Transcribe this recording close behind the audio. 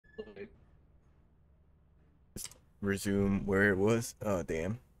resume where it was. Oh,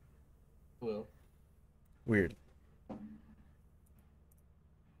 damn. Well, Weird.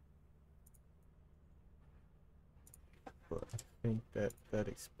 But I think that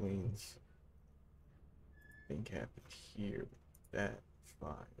explains. I think happened here with that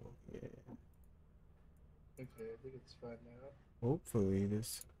file. Yeah. okay, I think it's fine now. Hopefully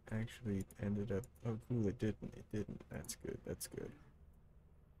this actually ended up. Oh, cool. It didn't. It didn't. That's good. That's good.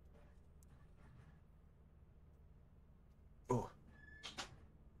 Oh.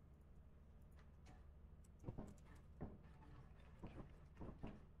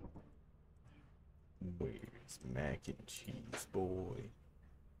 Where's mac and cheese, boy?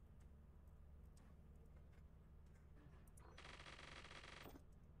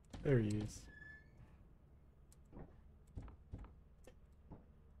 There he is.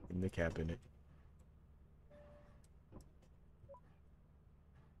 In the cabinet.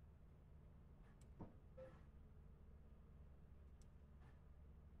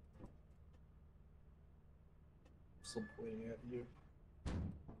 Still pointing at you.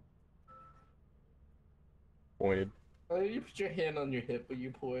 Pointed. Oh, you put your hand on your hip, but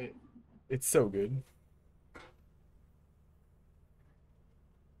you point. It's so good.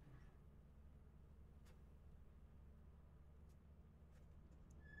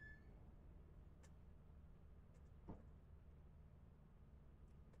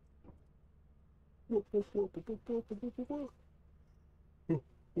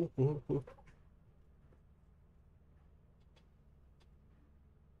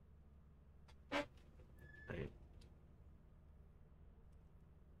 Right.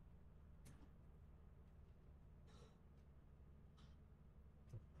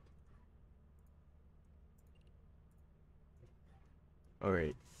 All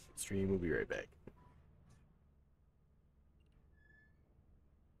right, stream. We'll be right back.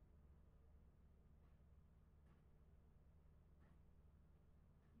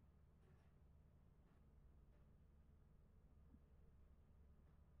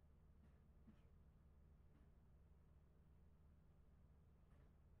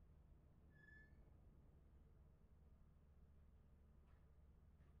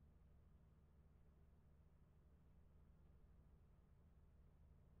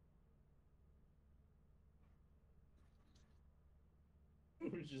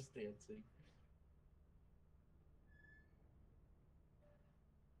 We're just dancing.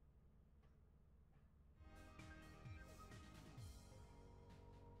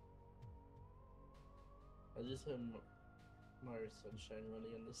 I just had Mario Sunshine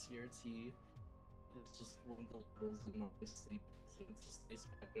running on the CRT. It's just one of those levels in my sleep, so it's just nice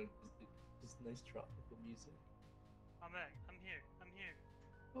background music, just nice tropical music. I'm back. I'm here. I'm here.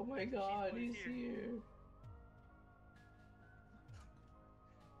 Oh my god, She's he's here.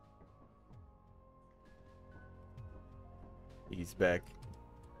 He's back.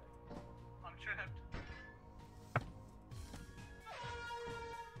 I'm trapped.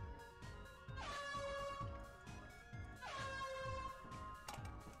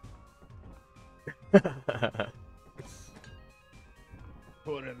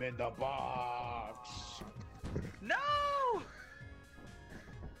 Put him in the box. No! All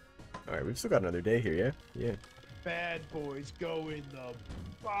right, we've still got another day here. Yeah. Yeah. Bad boys go in the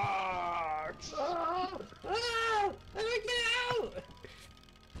box. Ah! Ah! Let me get out!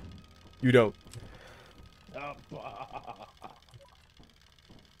 You don't. The box.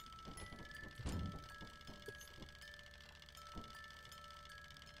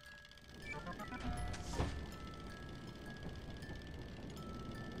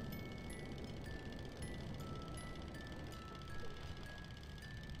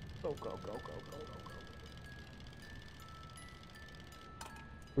 Go, go, go, go, go, go, go.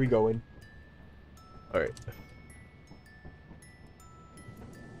 We going. All right.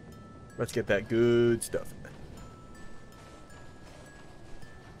 Let's get that good stuff.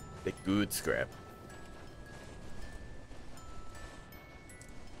 The good scrap.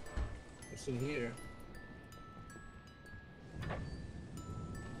 What's in here?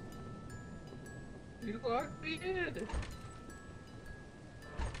 You locked me in.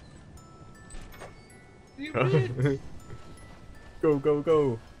 You bitch. Go, go,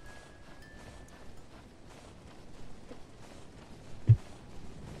 go.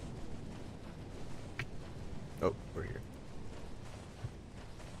 Oh, we're here.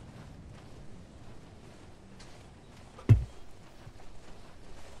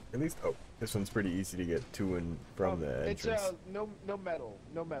 At least, oh, this one's pretty easy to get to and from the It's entrance. no metal,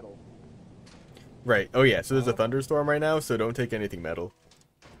 no metal. Right. Oh yeah. So there's a thunderstorm right now, so don't take anything metal.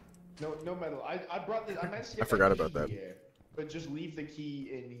 No metal. I brought this. I managed to get I forgot that about key that. here. but just leave the key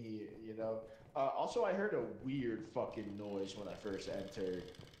in here, you know? Also, I heard a weird fucking noise when I first entered.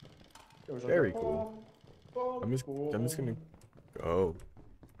 It was like Very a cool. boom, I'm just gonna boom. go.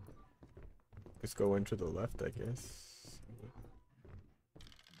 Just go into the left, I guess.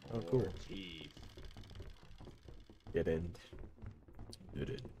 Oh, cool. Key. Get in. Get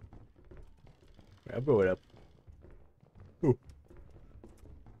in. I'll blow it up. Ooh.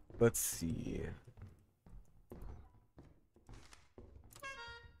 Let's see.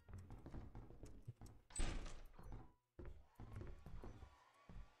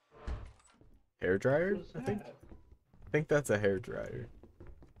 Hair dryer? What's I think. that? I think that's a hair dryer.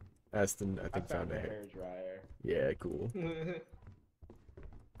 Aston, I I think found found a a hair. hair dryer. Yeah, cool.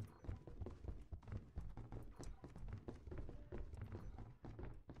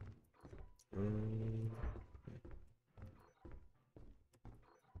 Mm.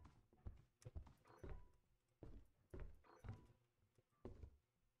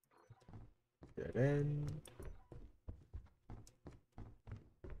 Dead end.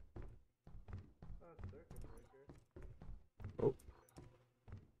 Oh.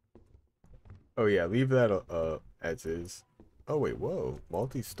 Oh yeah, leave that as is. Oh wait, whoa.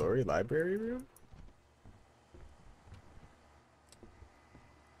 Multi-story library room?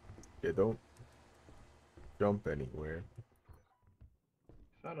 Yeah, don't jump anywhere.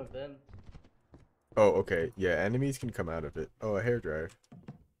 Found a vent. Oh, okay. Yeah, enemies can come out of it. Oh, a hairdryer.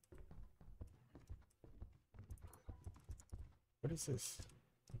 What is this?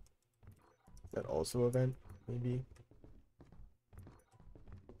 Is that also a vent? Maybe?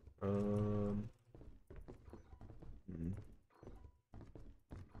 Hmm.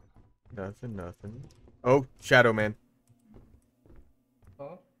 Nothing, nothing. Oh, Shadow Man.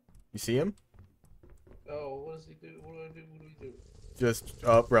 Huh? You see him? Oh, what does he do? What do I do? What do we do? Just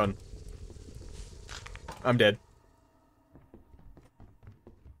up, run. I'm dead.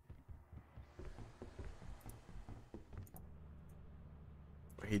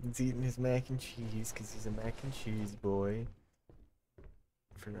 Hayden's eating his mac and cheese because he's a mac and cheese boy.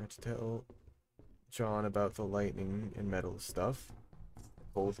 Forgot to tell John about the lightning and metal stuff.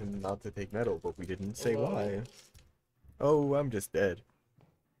 Told him not to take metal, but we didn't say Hello? why. Oh, I'm just dead.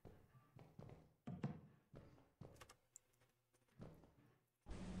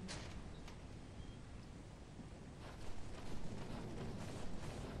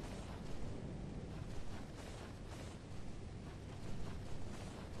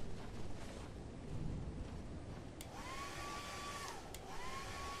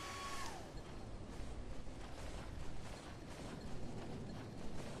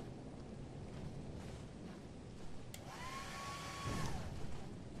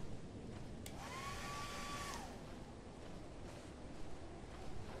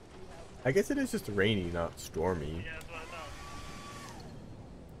 I guess it is just rainy, not stormy. Yeah, that's what I thought.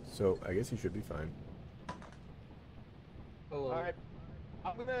 So I guess you should be fine. Hello. Alright,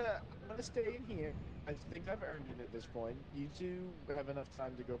 I'm gonna stay in here. I think I've earned it at this point. You two have enough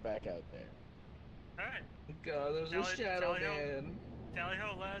time to go back out there. Alright. God, there's a Tally- shadow tally ho. man. Tally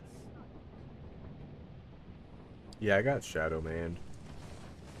ho, lads. Yeah, I got Shadow Man.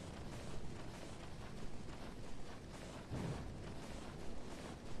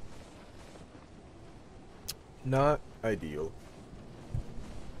 Not ideal.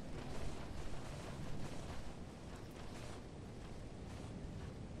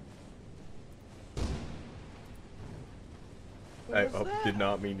 I What was did that?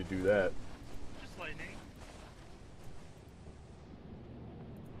 not mean to do that. Just lightning.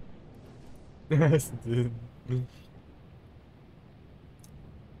 Yes, dude.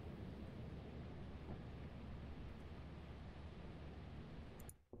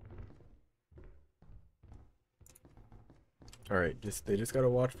 Alright, they just gotta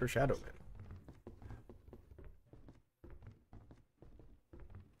watch for Shadow Man.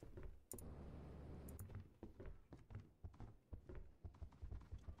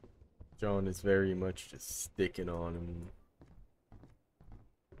 John is very much just sticking on him.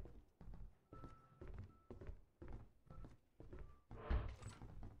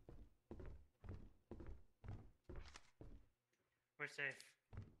 We're safe.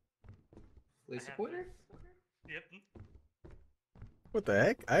 Laser have pointer? Yep. What the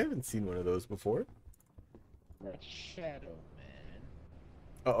heck? I haven't seen one of those before. That Shadow Man.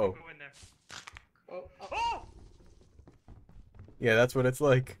 Uh-oh. Go in there. Oh, oh. Oh! Yeah, that's what it's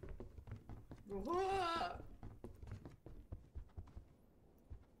like. Ah!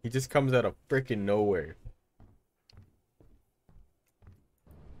 He just comes out of frickin' nowhere.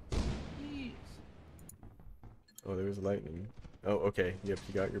 Jeez. Oh, there's lightning. Oh, okay. Yep,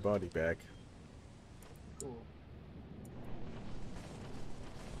 you got your body back. Cool.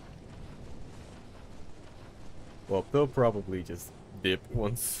 Well, they'll probably just dip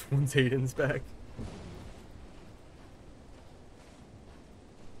once Hayden's back.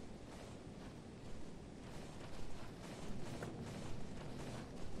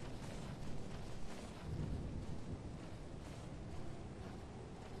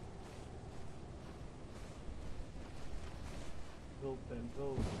 Go, Ben,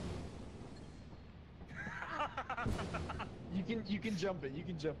 go. You can jump it. You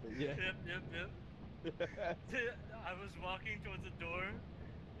can jump it. Yeah. Yep. I was walking towards the door,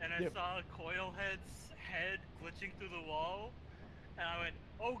 and I Yep. saw Coil Head's head glitching through the wall, and I went,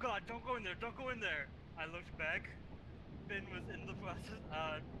 "Oh God, don't go in there! Don't go in there!" I looked back. Finn was in the process.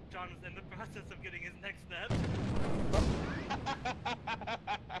 John was in the process of getting his neck snapped.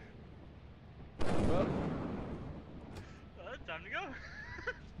 Well, Time to go.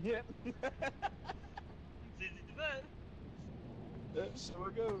 yeah. It's easy to bet. So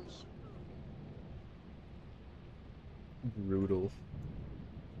it goes. Brutal.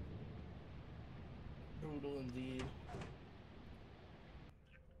 Brutal indeed.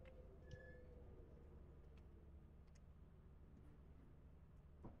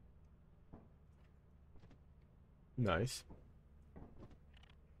 Nice.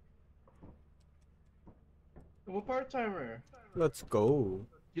 What part-timer? Let's go.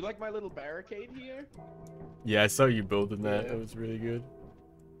 You like my little barricade here? Yeah, I saw you building that. Yeah. That was really good.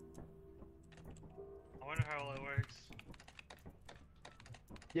 I wonder how well it works.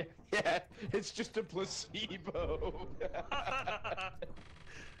 Yeah. Yeah. It's just a placebo.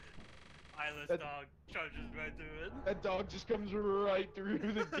 Eyeless That- dog charges right through it. That dog just comes right through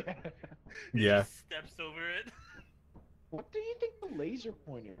the gap. He Yeah. just steps over it. What do you think the laser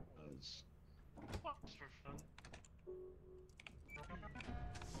pointer does? Just for fun.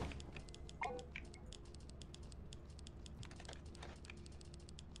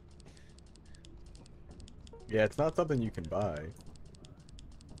 Yeah, it's not something you can buy.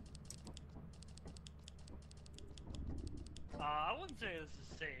 I wouldn't say this is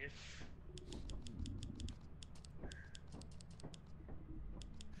safe.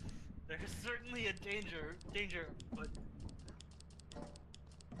 There's certainly a danger, but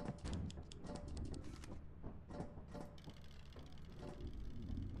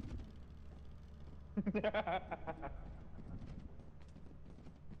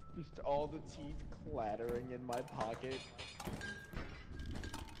Just all the teeth clattering in my pocket.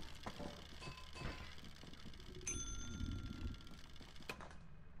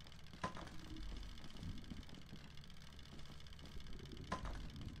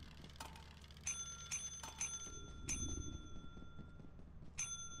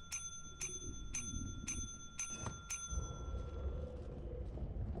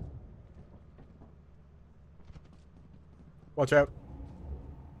 Watch out.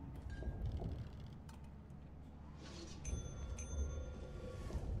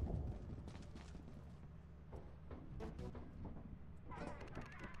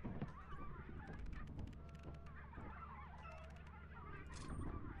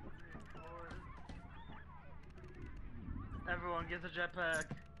 everyone gets a jetpack.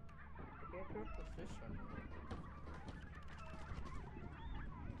 I can't drop the fish on me.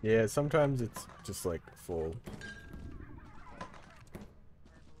 Yeah, sometimes it's just like full.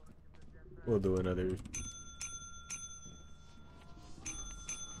 We'll do another.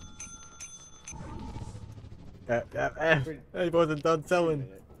 I wasn't done selling.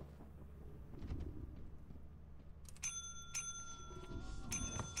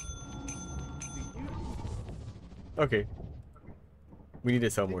 Okay. We need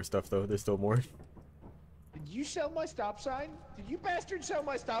to sell more stuff though. There's still more. Did you sell my stop sign? Did you bastard sell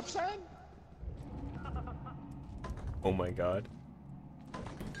my stop sign? Oh my god.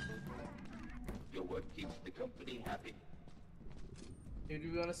 Your work keeps the company happy. Dude,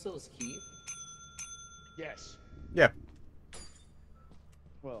 do we want to sell his key? Yes. Yeah.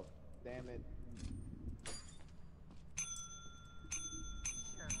 Well, damn it.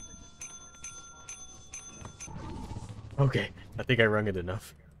 Okay. I think I rung it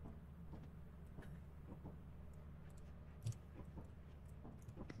enough.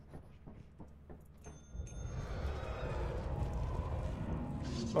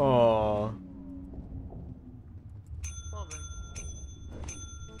 Aww. Well then.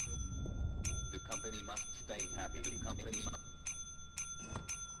 The company must stay happy. The company must...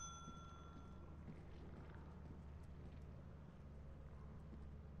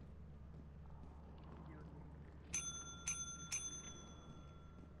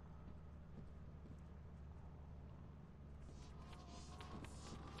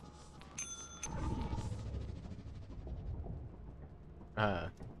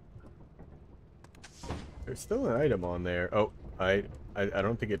 There's still an item on there. Oh, I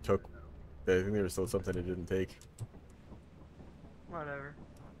don't think it took. I think there was still something it didn't take. Whatever.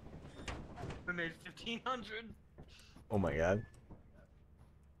 We made 1,500. Oh my god.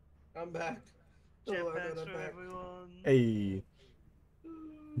 I'm back. Oh my God, Jetpacks I'm for back. everyone. Hey.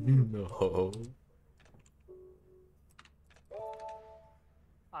 No.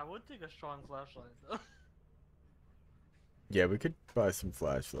 I would take a strong flashlight though. Yeah, we could buy some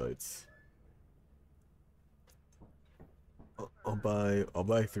flashlights. I'll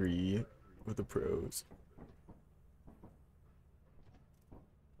buy 3 with the pros.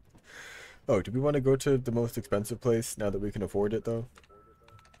 Oh, do we want to go to the most expensive place now that we can afford it though?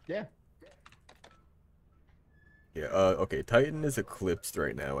 Yeah. Yeah, okay, Titan is eclipsed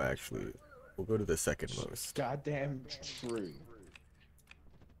right now actually. We'll go to the second most. Goddamn true.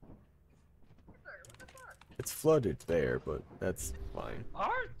 It's flooded there, but that's fine.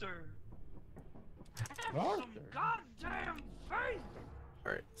 Arthur! Have some Arthur? goddamn faith!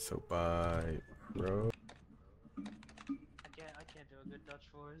 Alright, so buy pro. I can't do a good Dutch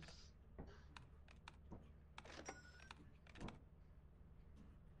voice.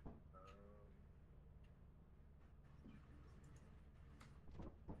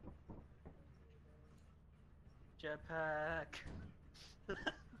 Jetpack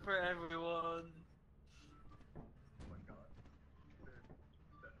for everyone.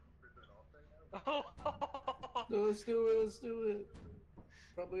 Oh, No, let's do it. Let's do it.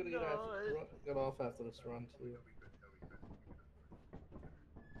 Probably gonna get, No, get off after this run too.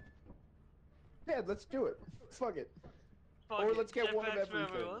 Yeah, let's do it. Fuck it. fuck Or it, let's get one of jetpacks for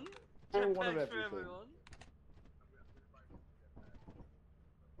everything. everyone. Or one of Jetpacks for everything. everyone.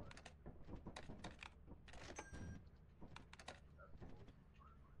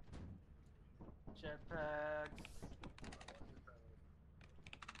 Jetpacks.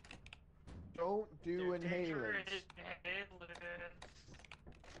 Don't do They're dangerous inhalants.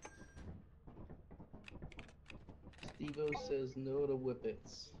 Stevo says no to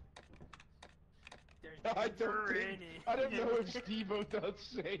whippets. They're I don't know if dangerous. Stevo does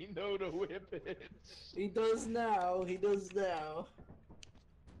say no to whippets. He does now. He does now.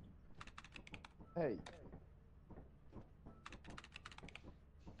 Hey,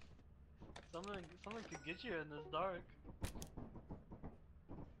 Someone could get you in this dark.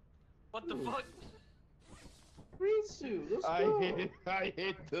 What the Ooh. fuck? Ritsu, let's I go.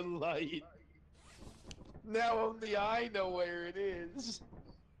 hit the light. Now only I know where it is.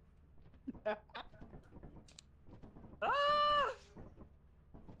 Ah!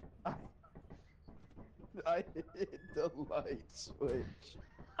 I hit the light switch.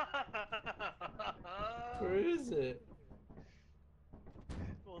 Where is it?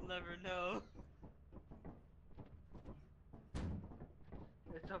 We'll never know.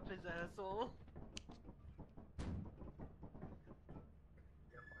 It's up his asshole.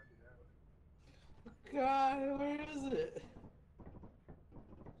 God, where is it?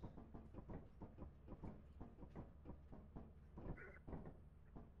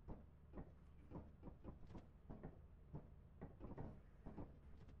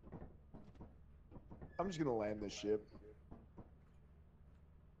 I'm just gonna land this ship.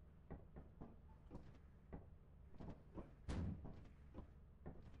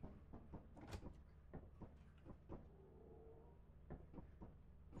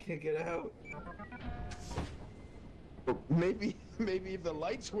 Can't get out. Maybe if the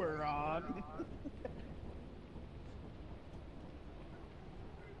lights were on.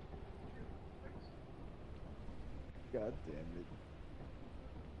 God damn it.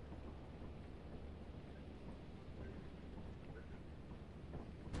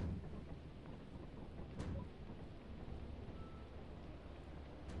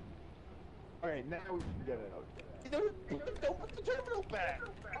 Alright, now we can get it out. Don't put the terminal back!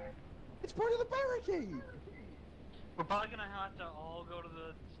 It's part of the barricade! We're probably gonna have to all go to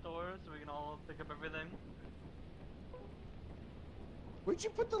the store so we can all pick up everything. Where'd you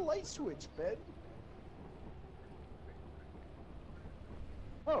put the light switch, Ben?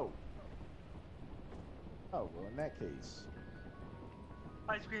 Oh. Oh, well in that case.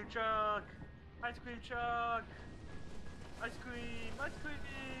 Ice cream truck! Ice cream truck! Ice cream! Ice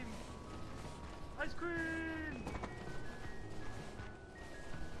cream! Ice cream!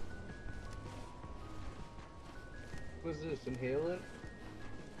 What's this, inhalant?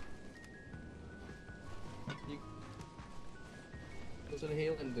 What's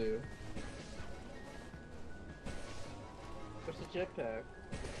inhalant do? What's the jetpack?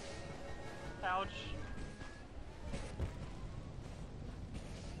 Ouch.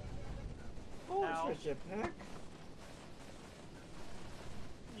 Oh, Ow. it's a jetpack.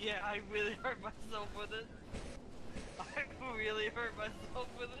 Yeah, I really hurt myself with it. I really hurt myself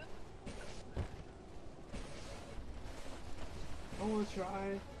with it. I wanna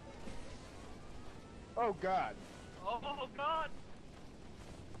try. Oh God. Oh god!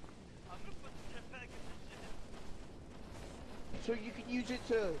 I'm gonna put the jetpack in this shit. So you can use it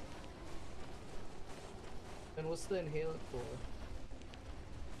to. And what's the inhaler for?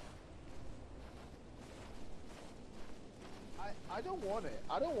 I don't want it.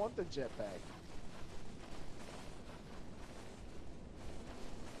 I don't want the jetpack.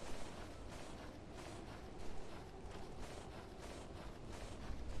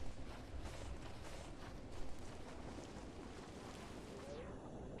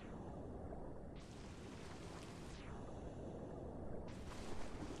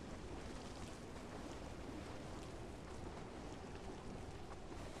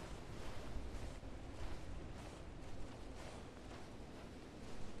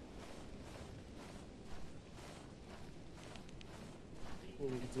 What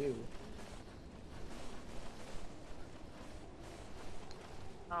do we do?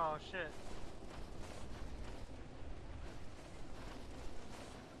 Oh shit.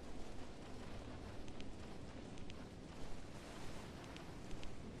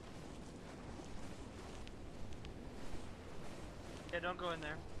 Yeah, don't go in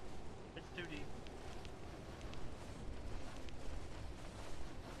there. It's too deep.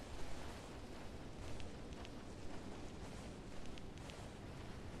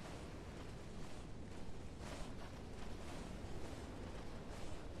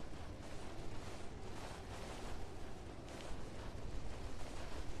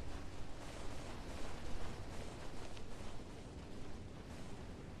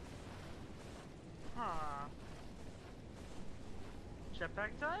 Huh.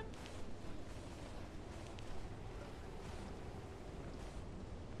 Jetpack time?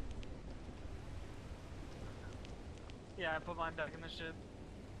 Yeah, I put mine back in the ship.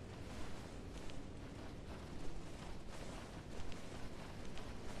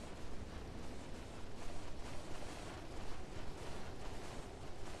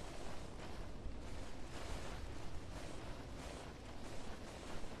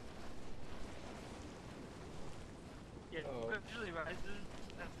 Yeah, Oh. it usually rises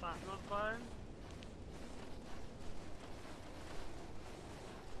as time goes by.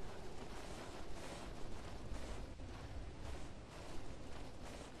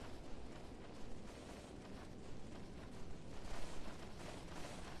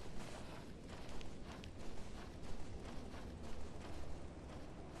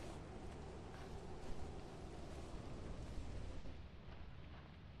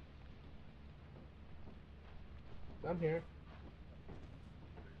 I'm here.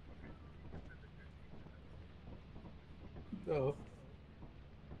 Oh.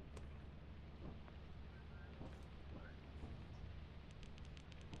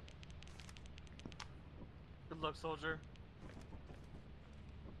 Good luck, soldier.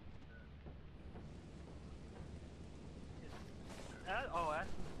 Oh,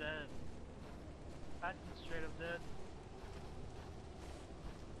 Aston's dead. Aston's straight up dead.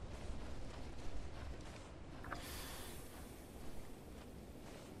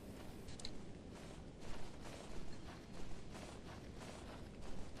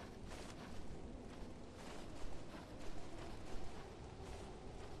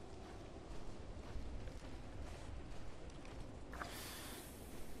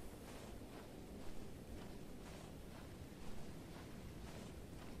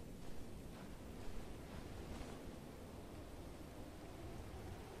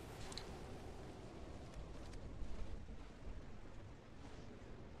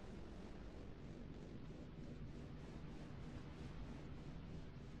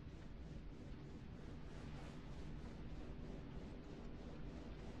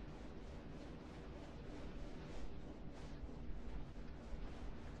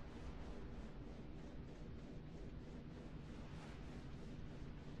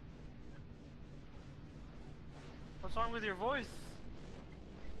 What's wrong with your voice?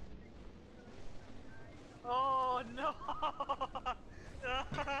 Oh no!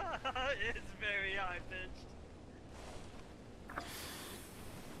 It's very high pitched.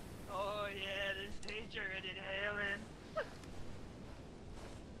 Oh yeah, there's danger in inhaling.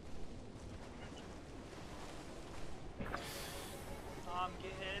 I'm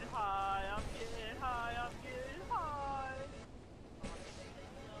getting high, I'm getting high, I'm getting high.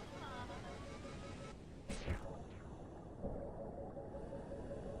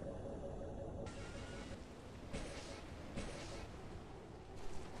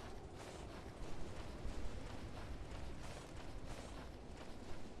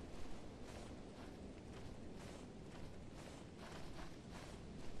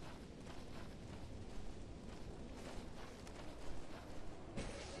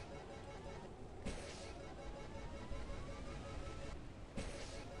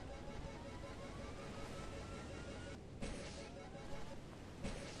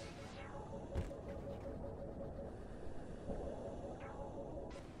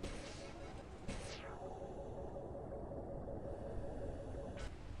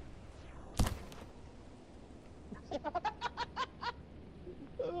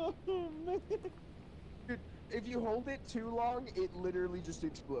 if you hold it too long, it literally just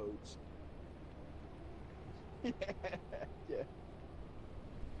explodes. Yeah, yeah.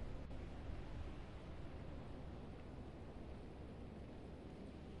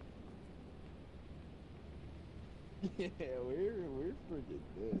 Yeah, we're freaking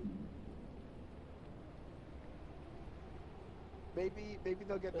good. Maybe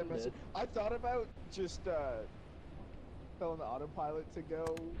they'll get their Been message. dead. I thought about just telling the autopilot to go.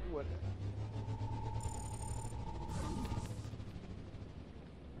 What?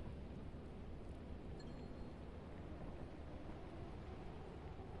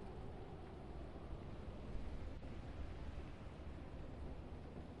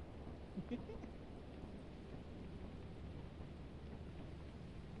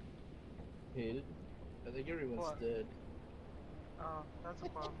 Hate it. I think everyone's What? dead. Oh, that's a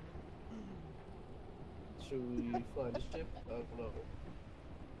problem. Should we fly the ship? I don't know.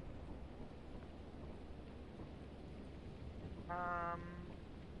 Um.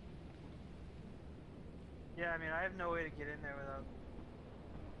 Yeah, I mean, I have no way to get in there without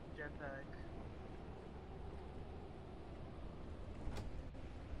jetpack.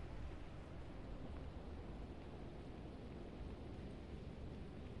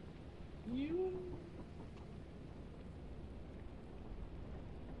 You.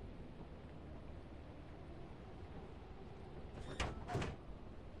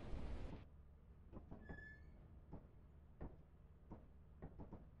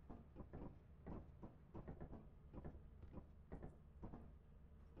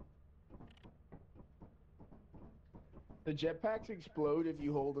 The jetpacks explode if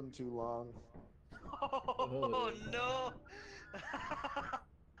you hold them too long. Oh yeah. no!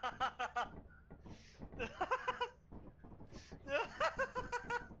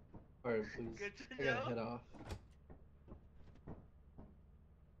 Alright, please. Good to I gotta know. head off.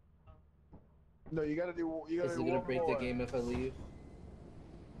 No, you gotta do. You gotta Is do it gonna one break more. the game if I leave?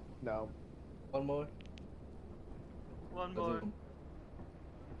 No. One more? One I'll do more. them.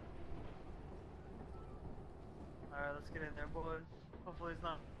 Alright, let's get in there, boys. Hopefully it's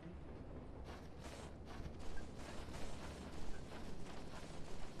not.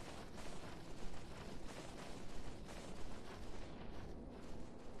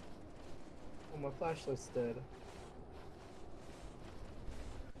 Oh, my flashlight's dead.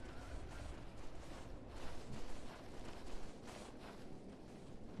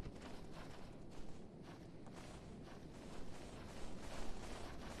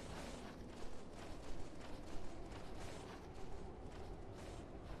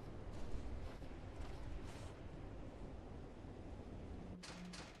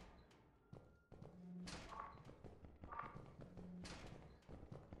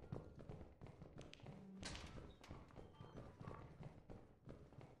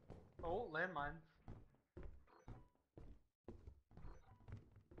 Oh, landmine.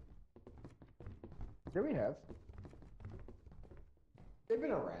 Yeah, we have. They've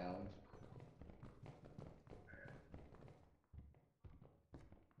been around.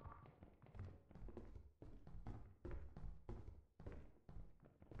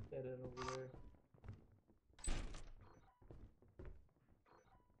 Dead end over there.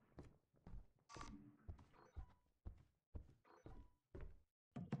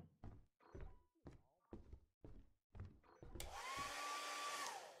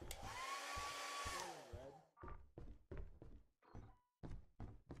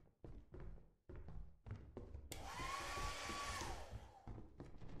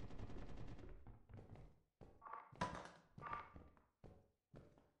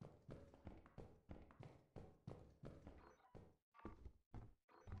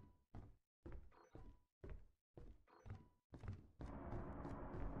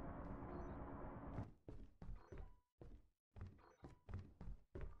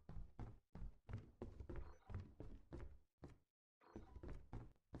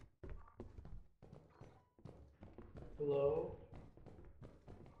 Hello?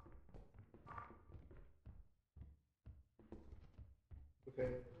 Okay.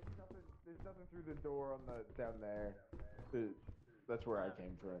 There's nothing through the door on the down there. That's where I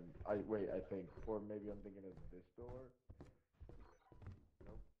came from. Wait, I think, or maybe I'm thinking of this door.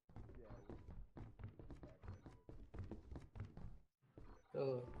 Nope. Yeah.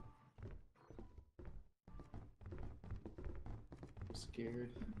 Hello. I'm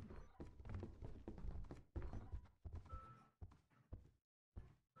scared.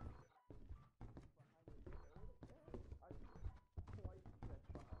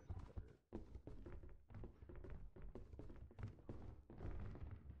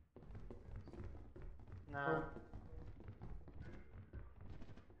 Nah.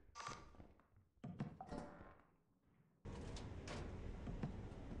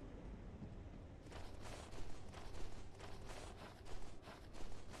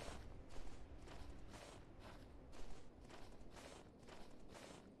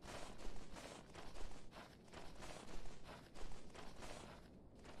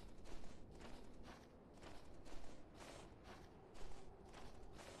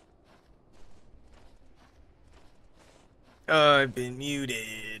 I've been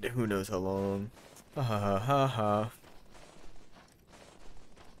muted. Who knows how long? Ha ha ha ha ha.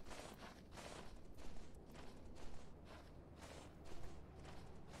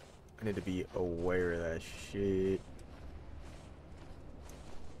 I need to be aware of that shit.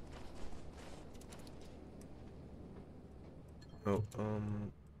 Oh,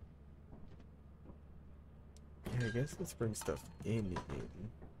 yeah, I guess let's bring stuff in.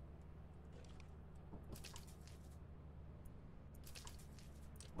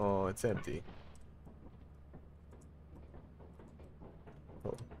 Oh, it's empty.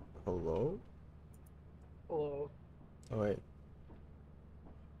 Oh, hello? Hello. Oh, wait.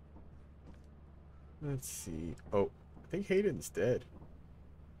 Let's see. Oh, I think Hayden's dead.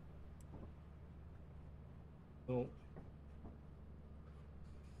 Oh.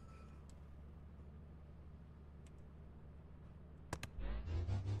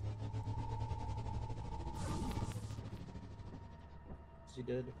 Is he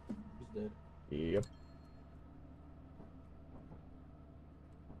dead? He's dead. Yep.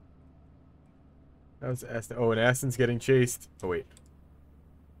 That was Aston. Oh, and Aston's getting chased. Oh, wait.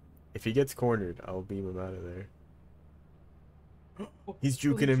 If he gets cornered, I'll beam him out of there. He's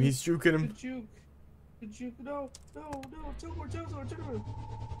juking him. He's juking him. Good juke. Good juke. No. No. No. Two more.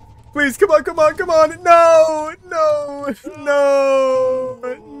 Please, come on, come on, come on. No, no, no,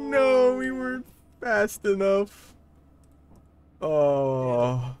 no. We weren't fast enough.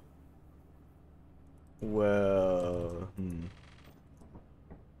 Oh. Well,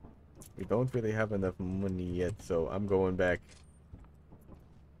 we don't really have enough money yet, so I'm going back.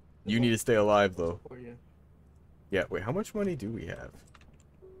 You need to stay alive, though. For you. Yeah, wait, how much money do we have?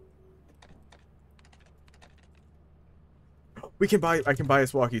 We can buy, I can buy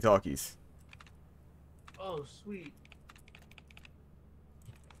us walkie-talkies. Oh, sweet.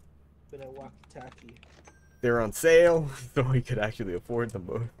 Been a walkie-talkie. They're on sale, so we could actually afford them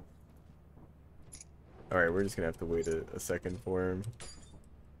both. Alright, we're just gonna have to wait a second for him.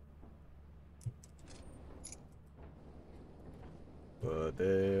 But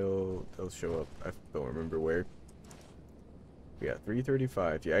they'll show up. I don't remember where. Yeah,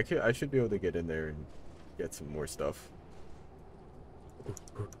 3:35. Yeah, I should be able to get in there and get some more stuff.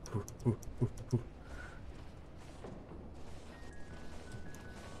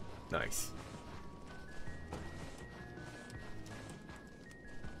 Nice.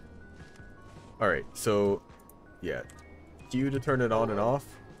 Alright, so yeah. Q to turn it on and off.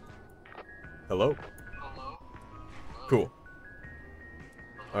 Hello? Hello? Cool.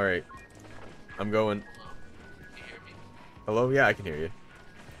 Alright. I'm going. Hello? Can you hear me? Hello? Yeah, I can hear you.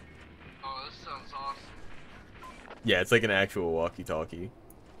 Oh, this sounds awesome. Yeah, it's like an actual walkie-talkie.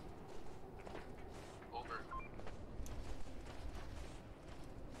 Over.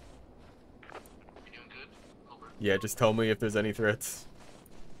 You doing good? Over. Yeah, just tell me if there's any threats.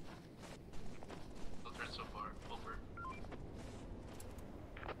 No threat so far. Over.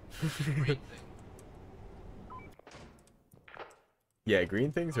 Green thing. Yeah,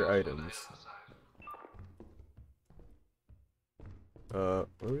 green things are Oh, items.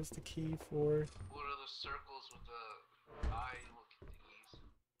 Where was the key for? What are the circles with the eye looking thingies?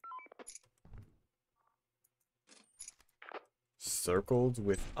 Circled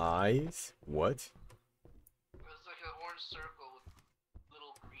with eyes? What? It's like an orange circle with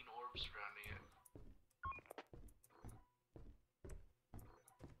little green orbs surrounding it.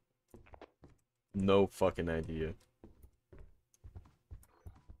 No fucking idea.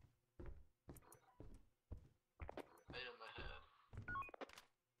 Made in my head.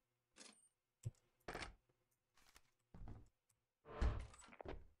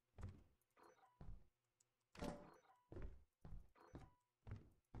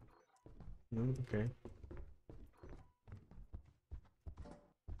 Okay.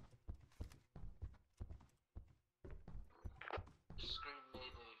 Just scream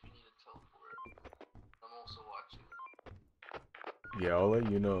Mayday if you need a teleport. I'm also watching. Yeah, I'll let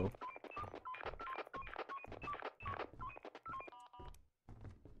you know.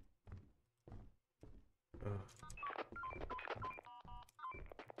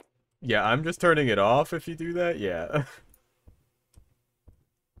 Yeah, I'm just turning it off if you do that. Yeah.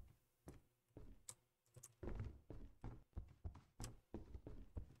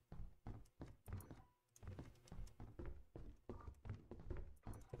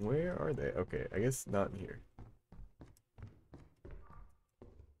 Where are they? Okay, I guess not in here.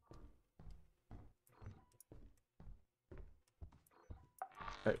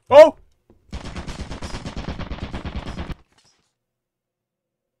 Hey. Oh!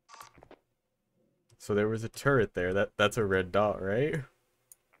 So there was a turret there. That's a red dot, right? Oh,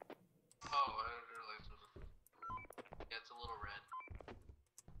 I didn't realize it was a... Yeah, it's a little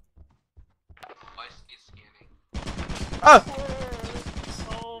Ah!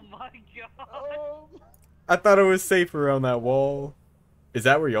 Oh my god. I thought it was safe around that wall. Is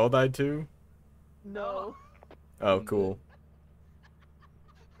that where y'all died too? No. Oh, cool.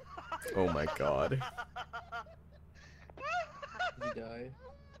 Oh my god. Did he die?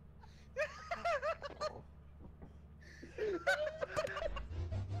 Oh.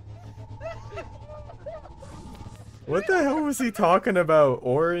 What the hell was he talking about?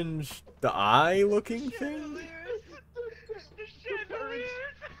 Orange, the eye looking thing? The chandeliers!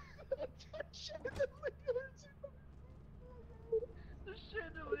 The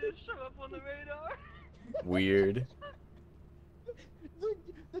chandeliers show up on the radar. Weird.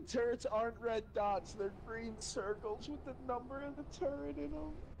 The turrets aren't red dots, they're green circles with the number of the turret in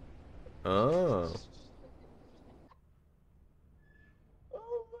them. Oh.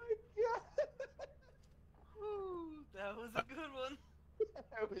 Oh my god! Ooh, that was a good one.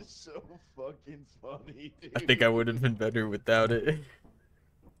 That was so fucking funny, dude. I think I would have been better without it.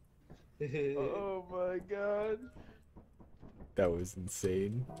 Oh my god. That was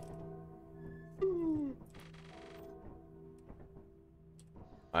insane.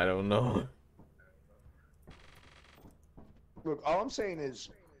 I don't know. Look, all I'm saying is,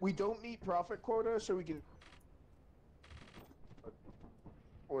 we don't meet profit quota, so we can...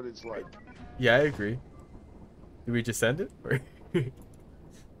 What it's like. Yeah, I agree. Did we just send it? Or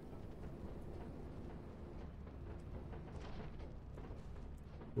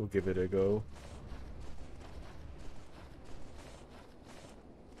we'll give it a go.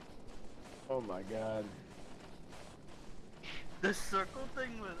 Oh my god. The circle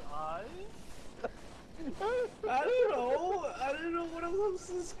thing with eyes? I don't know. I don't know what I'm supposed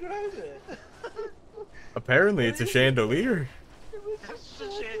to describe it. Apparently, it's a chandelier. It's the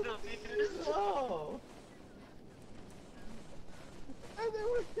chandeliers. No. And then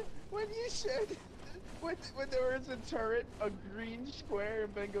when you said, when there was a turret, a green square,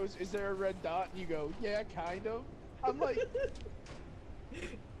 and Ben goes, "Is there a red dot?" and you go, "Yeah, kind of." I'm like,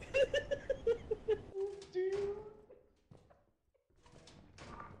 dude.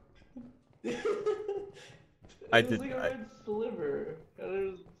 I It was did- like a I- red sliver. I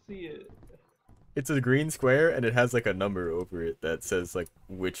didn't see it. It's a green square, and it has like a number over it that says like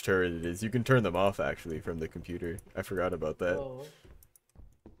which turret it is. You can turn them off actually from the computer. I forgot about that. Oh.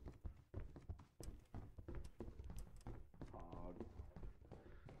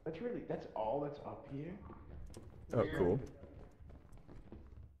 That's all that's up here? Oh, cool.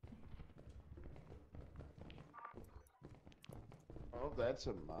 Oh, that's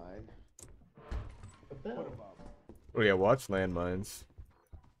a mine. A bell. What about? Oh yeah, watch landmines.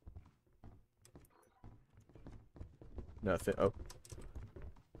 Nothing. Oh,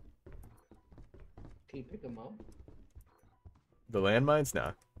 Can you pick them up? the landmines?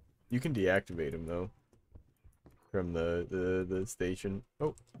 Nah. You can deactivate them though. From the station.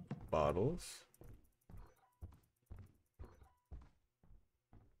 Oh, bottles.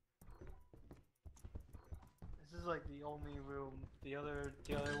 This is like the only room. The other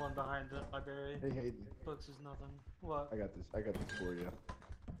one behind the library. Hey Hayden, Books is nothing. What? I got this. I got this for you.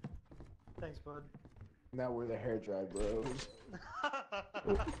 Thanks, bud. Now we're the hair dry bros.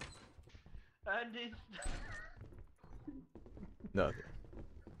 And it's Nothing.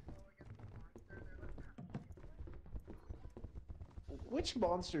 Which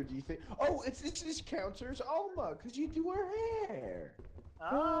monster do you think? Oh, it's this counter's Alma, cause you do her hair.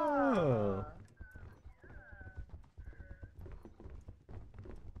 Oh.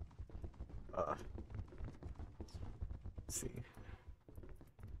 Let's see.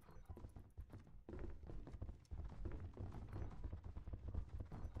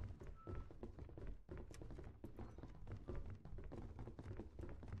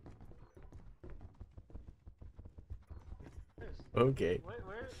 Okay.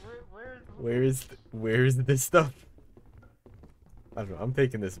 Where's this stuff? I don't know. I'm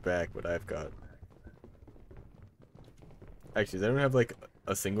taking this back. What I've got. Actually, does anyone have like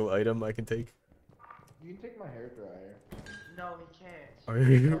a single item I can take? You can take my hair dryer. No, he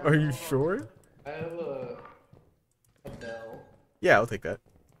can't. Are you sure? I have a bell. Yeah, I'll take that.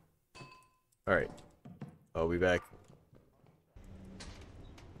 All right. I'll be back.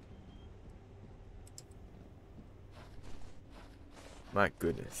 My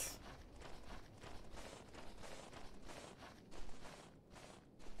goodness.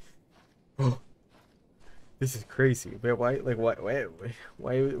 Oh, this is crazy. But why? Like,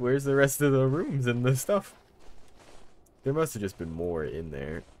 where's the rest of the rooms and the stuff? There must have just been more in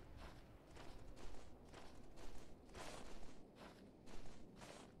there.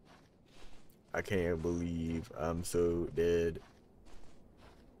 I can't believe I'm so dead.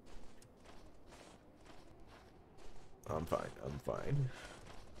 I'm fine. I'm fine.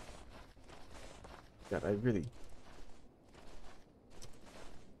 God, I really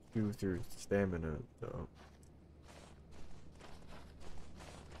do through stamina though.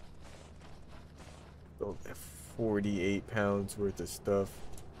 Don't have 48 pounds worth of stuff.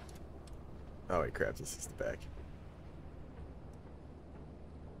 Oh wait, crap! This is the back.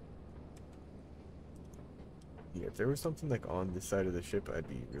 Yeah, if there was something like on this side of the ship, I'd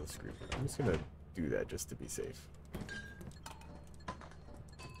be real screwed. I'm just gonna do that just to be safe.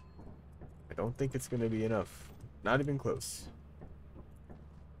 I don't think it's gonna be enough. Not even close.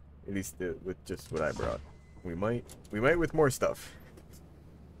 At least with just what I brought. We might with more stuff.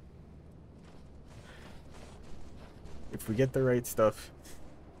 If we get the right stuff,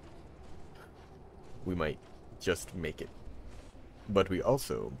 we might just make it. But we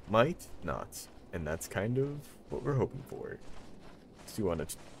also might not. And that's kind of what we're hoping for. So you want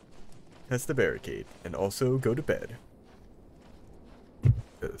to test the barricade and also go to bed.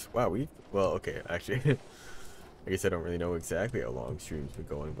 Wow, well, okay, actually, I guess I don't really know exactly how long streams been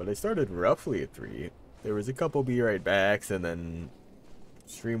going, but I started roughly at 3. There was a couple be right backs, and then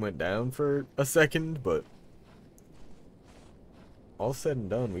stream went down for a second, but all said and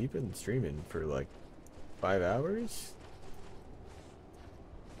done, we've been streaming for like 5 hours?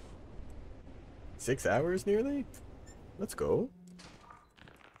 6 hours nearly? Let's go.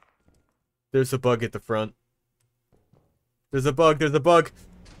 There's a bug at the front. There's a bug, there's a bug!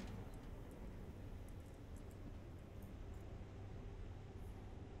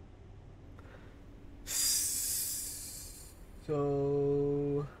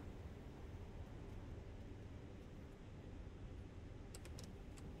 So...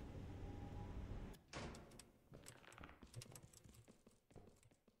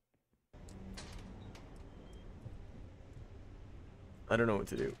 I don't know what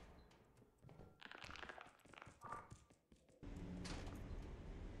to do.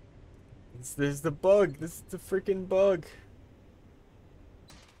 There's the bug. This is the freaking bug.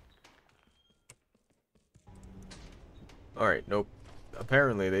 Alright, nope.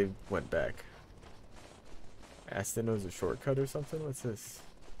 Apparently they went back. Aston was a shortcut or something? What's this?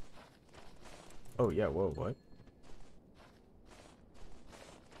 Oh yeah, whoa, what?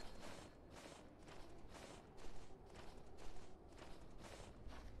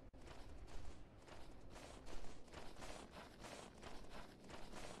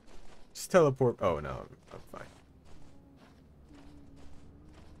 Just teleport. Oh no, I'm fine.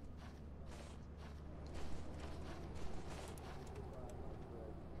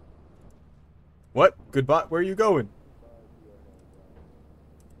 What? Goodbye. Where are you going?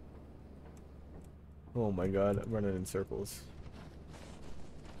 Oh my god, I'm running in circles.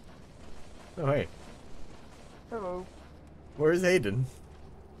 Oh hey. Hello. Where's Hayden?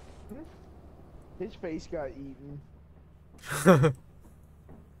 His face got eaten.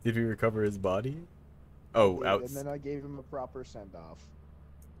 Did we recover his body? Oh, out. And then I gave him a proper send-off.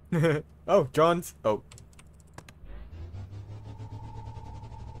 Oh, John's. Oh.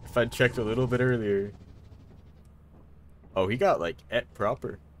 If I'd checked a little bit earlier. Oh, he got like et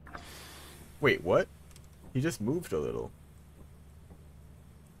proper. Wait, what? He just moved a little.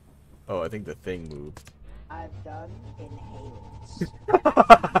 Oh, I think the thing moved. I've done inhalants.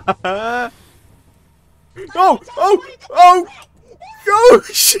 Oh! Oh! Oh! Oh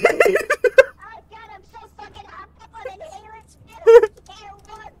shit! Oh god, I'm so fucking hopped up on inhalants.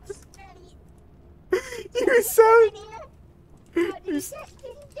 You sound...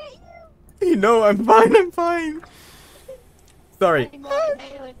 You You know, I'm fine, I'm fine. Sorry.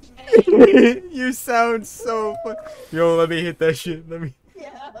 You sound so fun. Yo, let me hit that shit. Let me...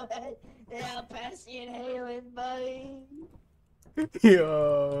 Yeah, I'll pass the inhalant, buddy.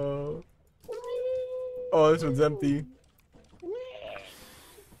 Yo. Oh, this one's empty.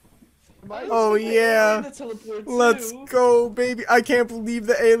 Oh yeah. Let's go, baby. I can't believe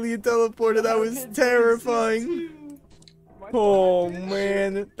the alien teleported. That was terrifying. Oh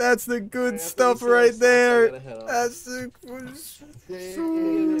man, that's the good stuff right there. That's the good stuff.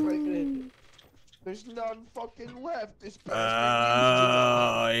 There's none fucking left. This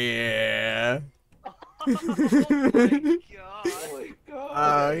Oh yeah. Oh my god.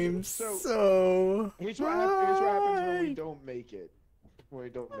 I'm so. Here's what happens when we don't make it. When we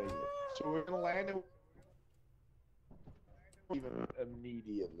don't make it. So we're gonna land it even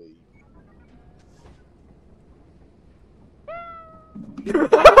immediately.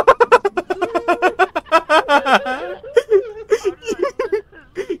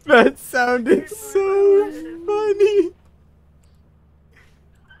 That sounded so funny.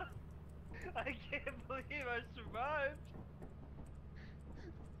 I can't believe I survived.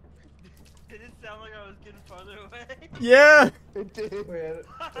 Did it sound like I was getting farther away? Yeah! It did. Wait, is this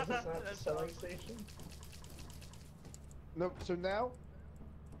not the That's selling awesome. station? Nope. So now,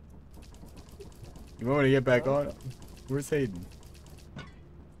 You want me to get back on? Where's Hayden?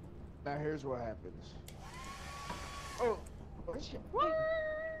 here's what happens. Oh. Shit.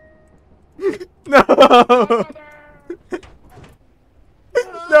 No!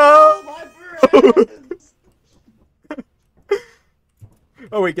 No! My friends!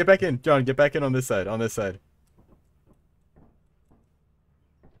 Oh wait, get back in. John, get back in on this side. On this side.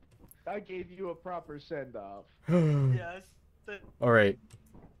 I gave you a proper send off. Yes. Alright.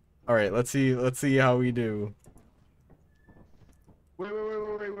 Alright, let's see how we do. Wait.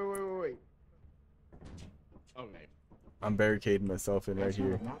 Okay. I'm barricading myself in right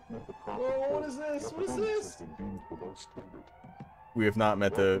here. Whoa, what is this? What is this? We have not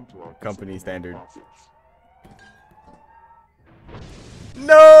met the company standard.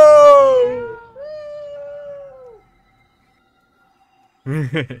 No!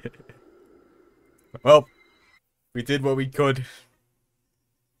 Well, we did what we could.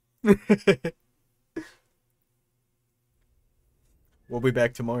 We'll be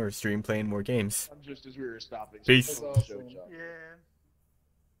back tomorrow stream playing more games. Just as we were stopping. Peace. That's awesome. Yeah.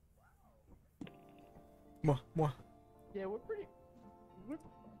 Mwah, mwah. Yeah, we're pretty. We're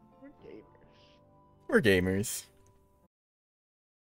gamers. We're gamers.